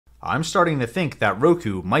I'm starting to think that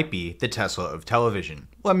Roku might be the Tesla of television.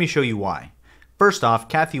 Let me show you why. First off,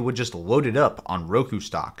 Cathie would just load it up on Roku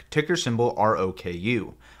stock, ticker symbol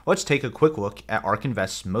ROKU. Let's take a quick look at ARK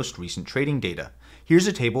Invest's most recent trading data. Here's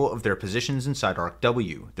a table of their positions inside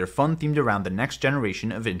ARKW, their fund themed around the next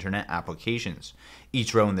generation of internet applications.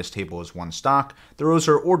 Each row in this table is one stock. The rows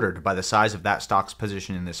are ordered by the size of that stock's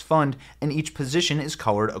position in this fund, and each position is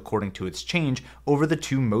colored according to its change over the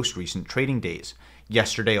two most recent trading days.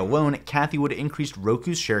 Yesterday alone, Cathie would increased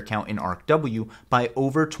Roku's share count in ARKW by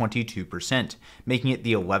over 22%, making it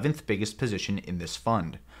the 11th biggest position in this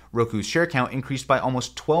fund. Roku's share count increased by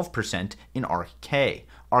almost 12% in ARKK,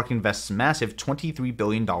 ARK Invest's massive $23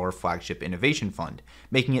 billion flagship innovation fund,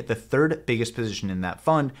 making it the third biggest position in that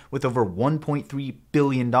fund with over $1.3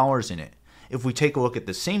 billion in it. If we take a look at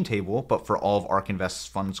the same table, but for all of ARK Invest's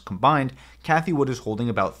funds combined, Cathie Wood is holding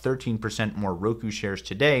about 13% more Roku shares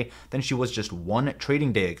today than she was just one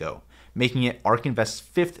trading day ago, making it ARK Invest's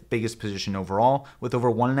fifth biggest position overall with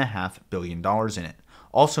over $1.5 billion in it.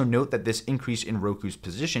 Also note that this increase in Roku's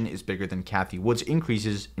position is bigger than Cathie Wood's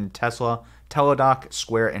increases in Tesla, Teladoc,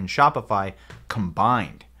 Square, and Shopify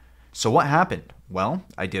combined. So what happened? Well,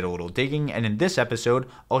 I did a little digging, and in this episode,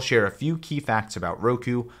 I'll share a few key facts about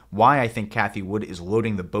Roku, why I think Cathie Wood is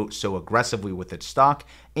loading the boat so aggressively with its stock,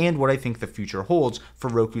 and what I think the future holds for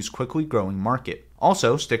Roku's quickly growing market.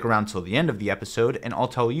 Also, stick around till the end of the episode, and I'll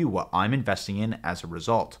tell you what I'm investing in as a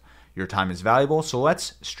result. Your time is valuable, so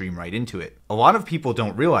let's stream right into it. A lot of people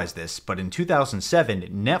don't realize this, but in 2007,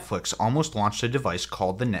 Netflix almost launched a device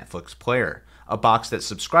called the Netflix Player, a box that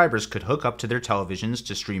subscribers could hook up to their televisions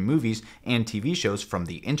to stream movies and TV shows from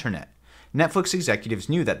the internet. Netflix executives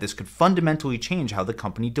knew that this could fundamentally change how the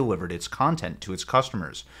company delivered its content to its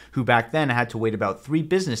customers, who back then had to wait about 3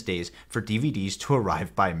 business days for DVDs to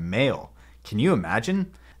arrive by mail. Can you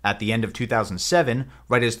imagine? At the end of 2007,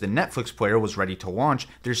 right as the Netflix Player was ready to launch,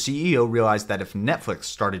 their CEO realized that if Netflix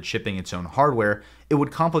started shipping its own hardware, it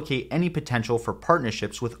would complicate any potential for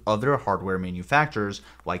partnerships with other hardware manufacturers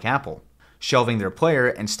like Apple. Shelving their player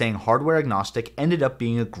and staying hardware agnostic ended up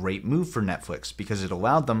being a great move for Netflix because it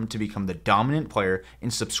allowed them to become the dominant player in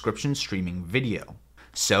subscription streaming video.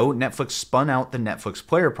 So Netflix spun out the Netflix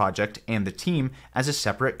Player project and the team as a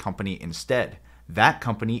separate company instead. That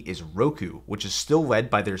company is Roku, which is still led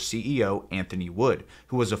by their CEO, Anthony Wood,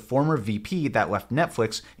 who was a former VP that left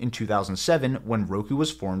Netflix in 2007 when Roku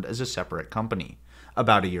was formed as a separate company.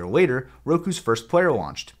 About a year later, Roku's first player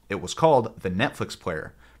launched. It was called the Netflix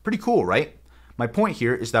Player. Pretty cool, right? My point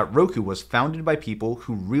here is that Roku was founded by people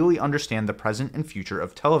who really understand the present and future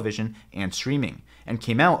of television and streaming, and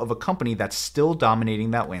came out of a company that's still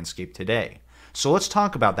dominating that landscape today. So let's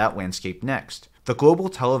talk about that landscape next. The global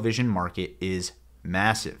television market is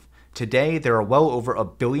massive. Today, there are well over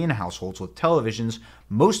 1 billion households with televisions,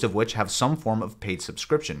 most of which have some form of paid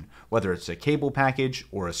subscription, whether it's a cable package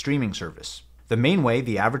or a streaming service. The main way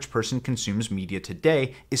the average person consumes media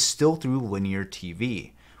today is still through linear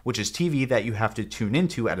TV, which is TV that you have to tune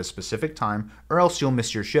into at a specific time or else you'll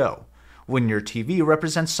miss your show. Linear TV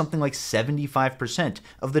represents something like 75%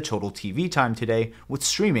 of the total TV time today, with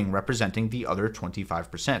streaming representing the other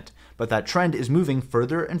 25%. But that trend is moving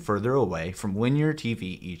further and further away from linear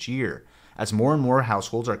TV each year, as more and more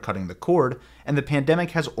households are cutting the cord, and the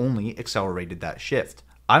pandemic has only accelerated that shift.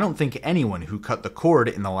 I don't think anyone who cut the cord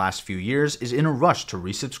in the last few years is in a rush to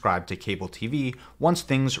resubscribe to cable TV once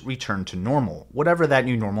things return to normal, whatever that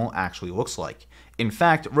new normal actually looks like. In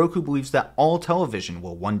fact, Roku believes that all television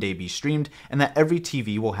will one day be streamed and that every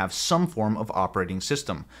TV will have some form of operating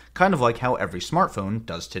system, kind of like how every smartphone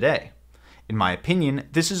does today. In my opinion,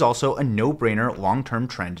 this is also a no-brainer long-term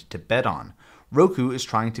trend to bet on. Roku is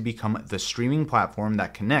trying to become the streaming platform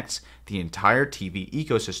that connects the entire TV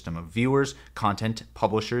ecosystem of viewers, content,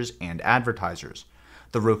 publishers, and advertisers.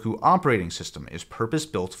 The Roku operating system is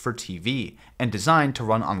purpose-built for TV and designed to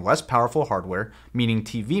run on less powerful hardware, meaning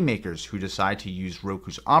TV makers who decide to use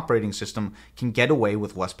Roku's operating system can get away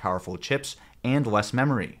with less powerful chips and less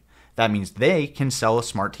memory. That means they can sell a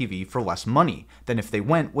smart TV for less money than if they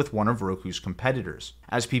went with one of Roku's competitors.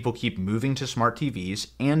 As people keep moving to smart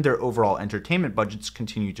TVs and their overall entertainment budgets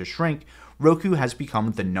continue to shrink, Roku has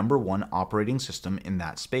become the #1 operating system in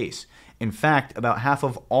that space. In fact, about half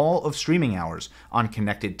of all of streaming hours on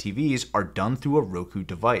connected TVs are done through a Roku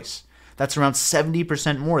device. That's around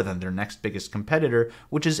 70% more than their next biggest competitor,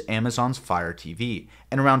 which is Amazon's Fire TV,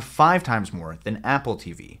 and around 5 times more than Apple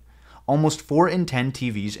TV. Almost 4 in 10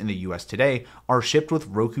 TVs in the US today are shipped with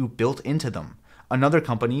Roku built into them. Another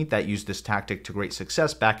company that used this tactic to great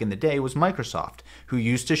success back in the day was Microsoft, who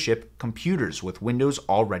used to ship computers with Windows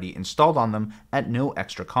already installed on them at no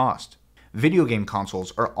extra cost. Video game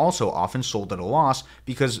consoles are also often sold at a loss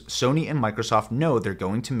because Sony and Microsoft know they're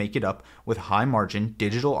going to make it up with high-margin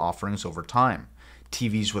digital offerings over time.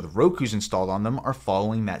 TVs with Rokus installed on them are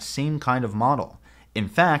following that same kind of model. In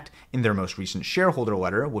fact, in their most recent shareholder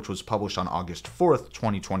letter, which was published on August 4th,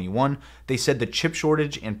 2021, they said the chip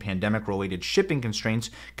shortage and pandemic-related shipping constraints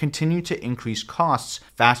continue to increase costs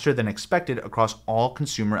faster than expected across all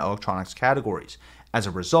consumer electronics categories. As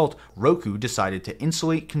a result, Roku decided to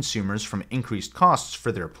insulate consumers from increased costs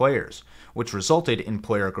for their players, which resulted in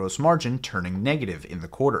player gross margin turning negative in the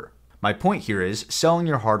quarter. My point here is, selling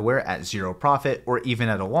your hardware at zero profit or even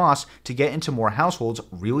at a loss to get into more households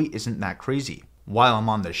really isn't that crazy. While I'm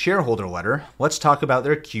on the shareholder letter, let's talk about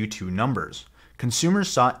their Q2 numbers. Consumers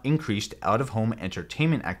saw increased out-of-home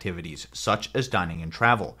entertainment activities, such as dining and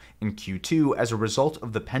travel, in Q2 as a result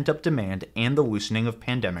of the pent-up demand and the loosening of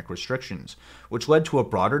pandemic restrictions, which led to a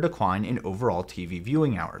broader decline in overall TV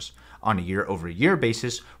viewing hours. On a year-over-year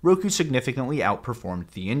basis, Roku significantly outperformed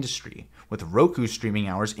the industry, with Roku streaming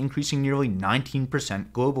hours increasing nearly 19%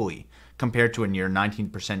 globally, compared to a near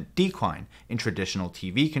 19% decline in traditional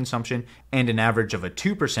TV consumption and an average of a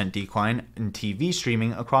 2% decline in TV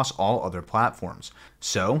streaming across all other platforms.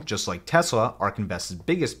 So, just like Tesla, ARK Invest's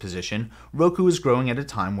biggest position, Roku is growing at a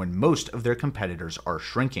time when most of their competitors are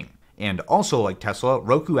shrinking. And also like Tesla,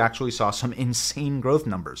 Roku actually saw some insane growth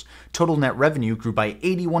numbers. Total net revenue grew by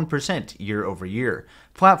 81% year over year.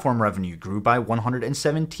 Platform revenue grew by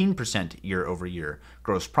 117% year over year.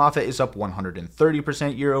 Gross profit is up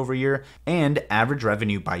 130% year over year. And average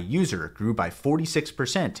revenue by user grew by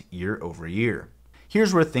 46% year over year.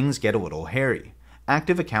 Here's where things get a little hairy.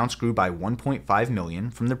 Active accounts grew by 1.5 million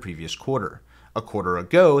from the previous quarter. A quarter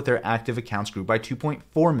ago, their active accounts grew by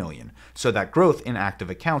 2.4 million, so that growth in active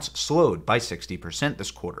accounts slowed by 60% this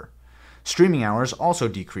quarter. Streaming hours also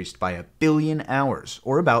decreased by 1 billion hours,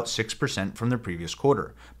 or about 6% from the previous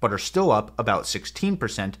quarter, but are still up about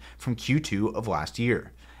 16% from Q2 of last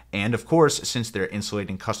year. And of course, since they're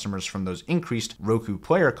insulating customers from those increased Roku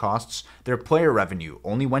player costs, their player revenue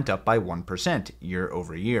only went up by 1% year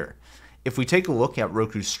over year. If we take a look at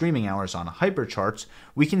Roku's streaming hours on hypercharts,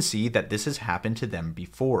 we can see that this has happened to them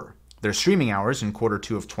before. Their streaming hours in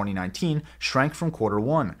Q2 of 2019 shrank from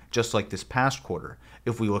Q1, just like this past quarter.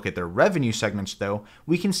 If we look at their revenue segments though,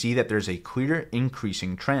 we can see that there's a clear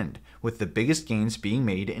increasing trend, with the biggest gains being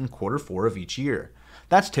made in Q4 of each year.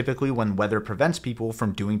 That's typically when weather prevents people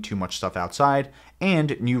from doing too much stuff outside,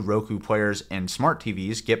 and new Roku players and smart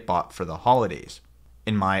TVs get bought for the holidays.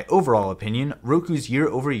 In my overall opinion, Roku's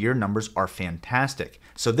year-over-year numbers are fantastic,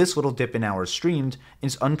 so this little dip in hours streamed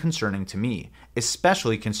is unconcerning to me,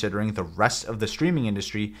 especially considering the rest of the streaming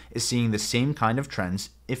industry is seeing the same kind of trends,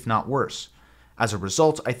 if not worse. As a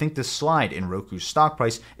result, I think this slide in Roku's stock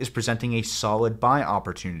price is presenting a solid buy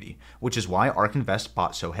opportunity, which is why ARK Invest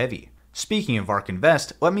bought so heavy. Speaking of ARK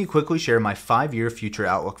Invest, let me quickly share my 5-year future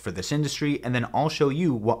outlook for this industry, and then I'll show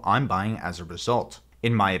you what I'm buying as a result.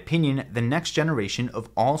 In my opinion, the next generation of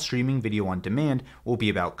all streaming video on demand will be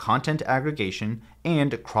about content aggregation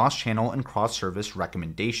and cross-channel and cross-service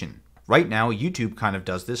recommendation. Right now, YouTube kind of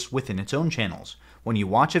does this within its own channels. When you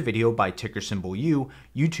watch a video by ticker symbol U,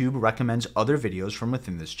 YouTube recommends other videos from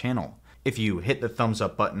within this channel. If you hit the thumbs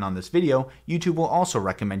up button on this video, YouTube will also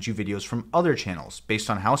recommend you videos from other channels based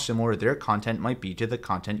on how similar their content might be to the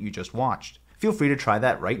content you just watched. Feel free to try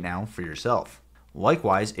that right now for yourself.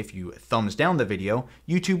 Likewise, if you thumbs down the video,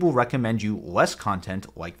 YouTube will recommend you less content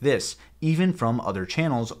like this, even from other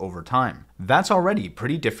channels over time. That's already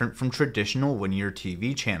pretty different from traditional linear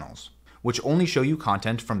TV channels, which only show you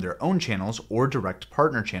content from their own channels or direct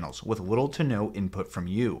partner channels with little to no input from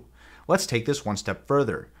you. Let's take this one step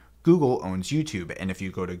further. Google owns YouTube, and if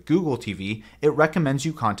you go to Google TV, it recommends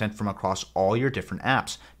you content from across all your different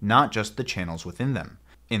apps, not just the channels within them.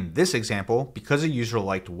 In this example, because a user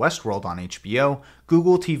liked Westworld on HBO,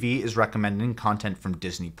 Google TV is recommending content from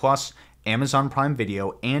Disney+, Amazon Prime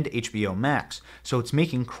Video, and HBO Max, so it's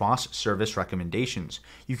making cross-service recommendations.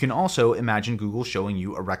 You can also imagine Google showing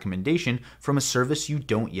you a recommendation from a service you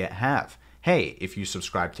don't yet have. Hey, if you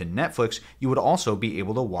subscribe to Netflix, you would also be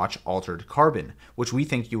able to watch Altered Carbon, which we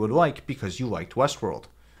think you would like because you liked Westworld.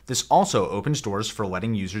 This also opens doors for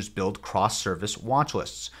letting users build cross-service watch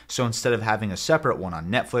lists, so instead of having a separate one on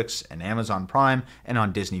Netflix and Amazon Prime and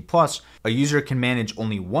on Disney+, a user can manage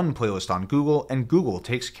only one playlist on Google and Google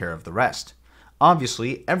takes care of the rest.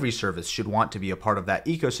 Obviously, every service should want to be a part of that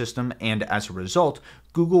ecosystem, and as a result,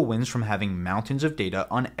 Google wins from having mountains of data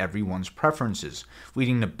on everyone's preferences,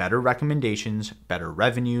 leading to better recommendations, better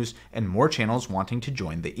revenues, and more channels wanting to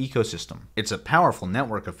join the ecosystem. It's a powerful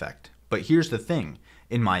network effect, but here's the thing.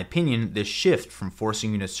 In my opinion, this shift from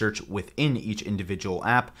forcing you to search within each individual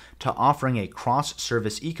app to offering a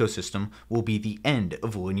cross-service ecosystem will be the end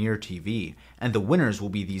of linear TV, and the winners will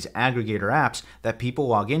be these aggregator apps that people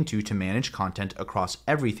log into to manage content across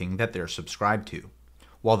everything that they're subscribed to.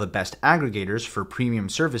 While the best aggregators for premium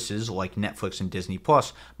services like Netflix and Disney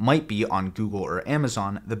Plus might be on Google or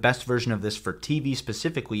Amazon, the best version of this for TV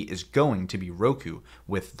specifically is going to be Roku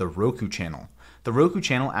with the Roku channel. The Roku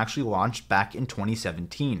channel actually launched back in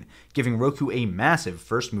 2017, giving Roku a massive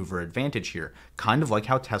first mover advantage here, kind of like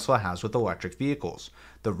how Tesla has with electric vehicles.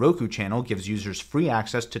 The Roku channel gives users free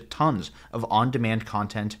access to tons of on-demand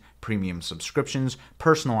content, premium subscriptions,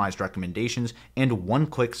 personalized recommendations, and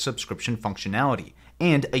one-click subscription functionality,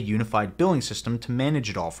 and a unified billing system to manage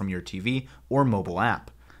it all from your TV or mobile app.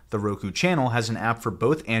 The Roku channel has an app for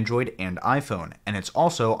both Android and iPhone, and it's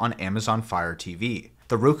also on Amazon Fire TV.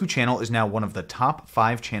 The Roku channel is now one of the top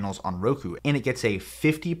 5 channels on Roku, and it gets a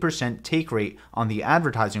 50% take rate on the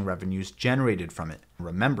advertising revenues generated from it.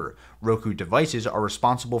 Remember, Roku devices are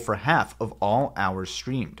responsible for half of all hours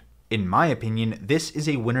streamed. In my opinion, this is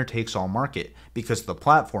a winner-takes-all market because the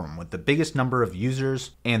platform with the biggest number of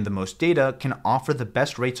users and the most data can offer the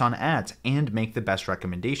best rates on ads and make the best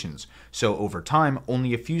recommendations. So over time,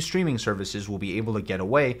 only a few streaming services will be able to get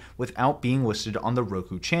away without being listed on the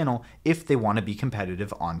Roku channel if they want to be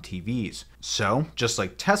competitive on TVs. So, just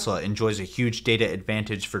like Tesla enjoys a huge data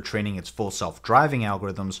advantage for training its full self-driving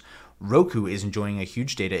algorithms, Roku is enjoying a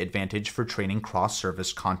huge data advantage for training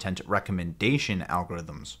cross-service content recommendation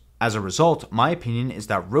algorithms. As a result, my opinion is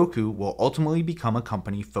that Roku will ultimately become a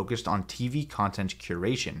company focused on TV content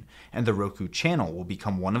curation, and the Roku channel will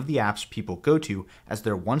become one of the apps people go to as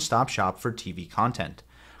their one-stop shop for TV content.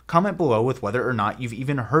 Comment below with whether or not you've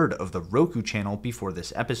even heard of the Roku channel before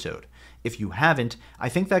this episode. If you haven't, I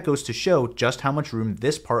think that goes to show just how much room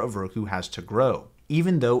this part of Roku has to grow,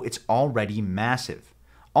 even though it's already massive.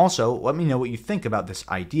 Also, let me know what you think about this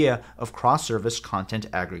idea of cross-service content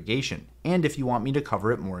aggregation, and if you want me to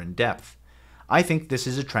cover it more in depth. I think this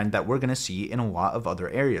is a trend that we're going to see in a lot of other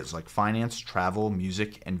areas like finance, travel,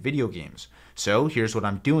 music, and video games. So here's what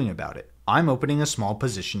I'm doing about it. I'm opening a small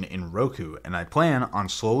position in Roku, and I plan on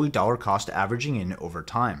slowly dollar cost averaging in over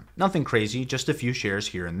time. Nothing crazy, just a few shares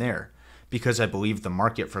here and there. Because I believe the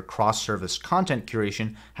market for cross-service content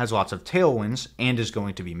curation has lots of tailwinds and is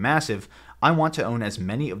going to be massive, I want to own as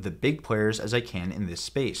many of the big players as I can in this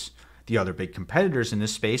space. The other big competitors in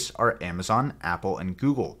this space are Amazon, Apple, and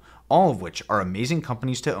Google, all of which are amazing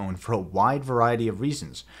companies to own for a wide variety of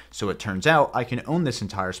reasons, so it turns out I can own this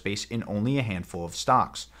entire space in only a handful of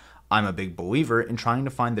stocks. I'm a big believer in trying to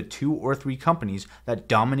find the 2 or 3 companies that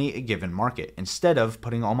dominate a given market instead of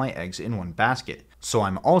putting all my eggs in one basket. So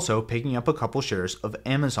I'm also picking up a couple shares of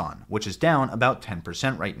Amazon, which is down about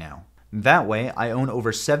 10% right now. That way, I own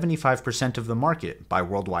over 75% of the market by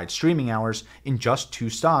worldwide streaming hours in just 2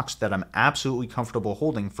 stocks that I'm absolutely comfortable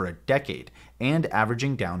holding for a decade and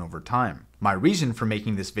averaging down over time. My reason for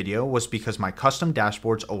making this video was because my custom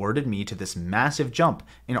dashboards alerted me to this massive jump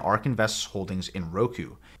in ARK Invest's holdings in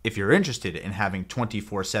Roku. If you're interested in having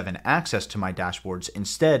 24/7 access to my dashboards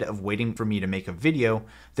instead of waiting for me to make a video,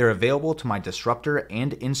 they're available to my disruptor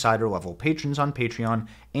and insider level patrons on Patreon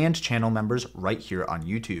and channel members right here on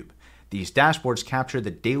YouTube. These dashboards capture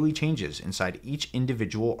the daily changes inside each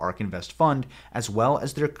individual ARK Invest fund as well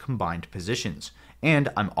as their combined positions, and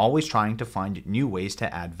I'm always trying to find new ways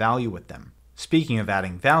to add value with them. Speaking of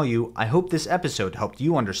adding value, I hope this episode helped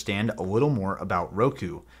you understand a little more about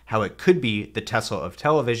Roku, how it could be the Tesla of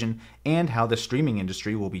television, and how the streaming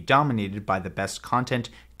industry will be dominated by the best content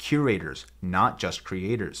curators, not just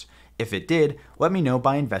creators. If it did, let me know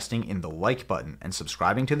by investing in the like button and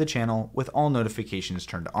subscribing to the channel with all notifications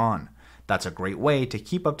turned on. That's a great way to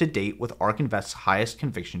keep up to date with ARK Invest's highest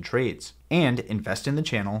conviction trades, and invest in the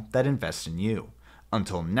channel that invests in you.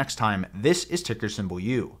 Until next time, this is ticker symbol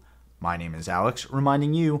U. My name is Alex,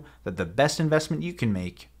 reminding you that the best investment you can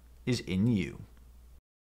make is in you.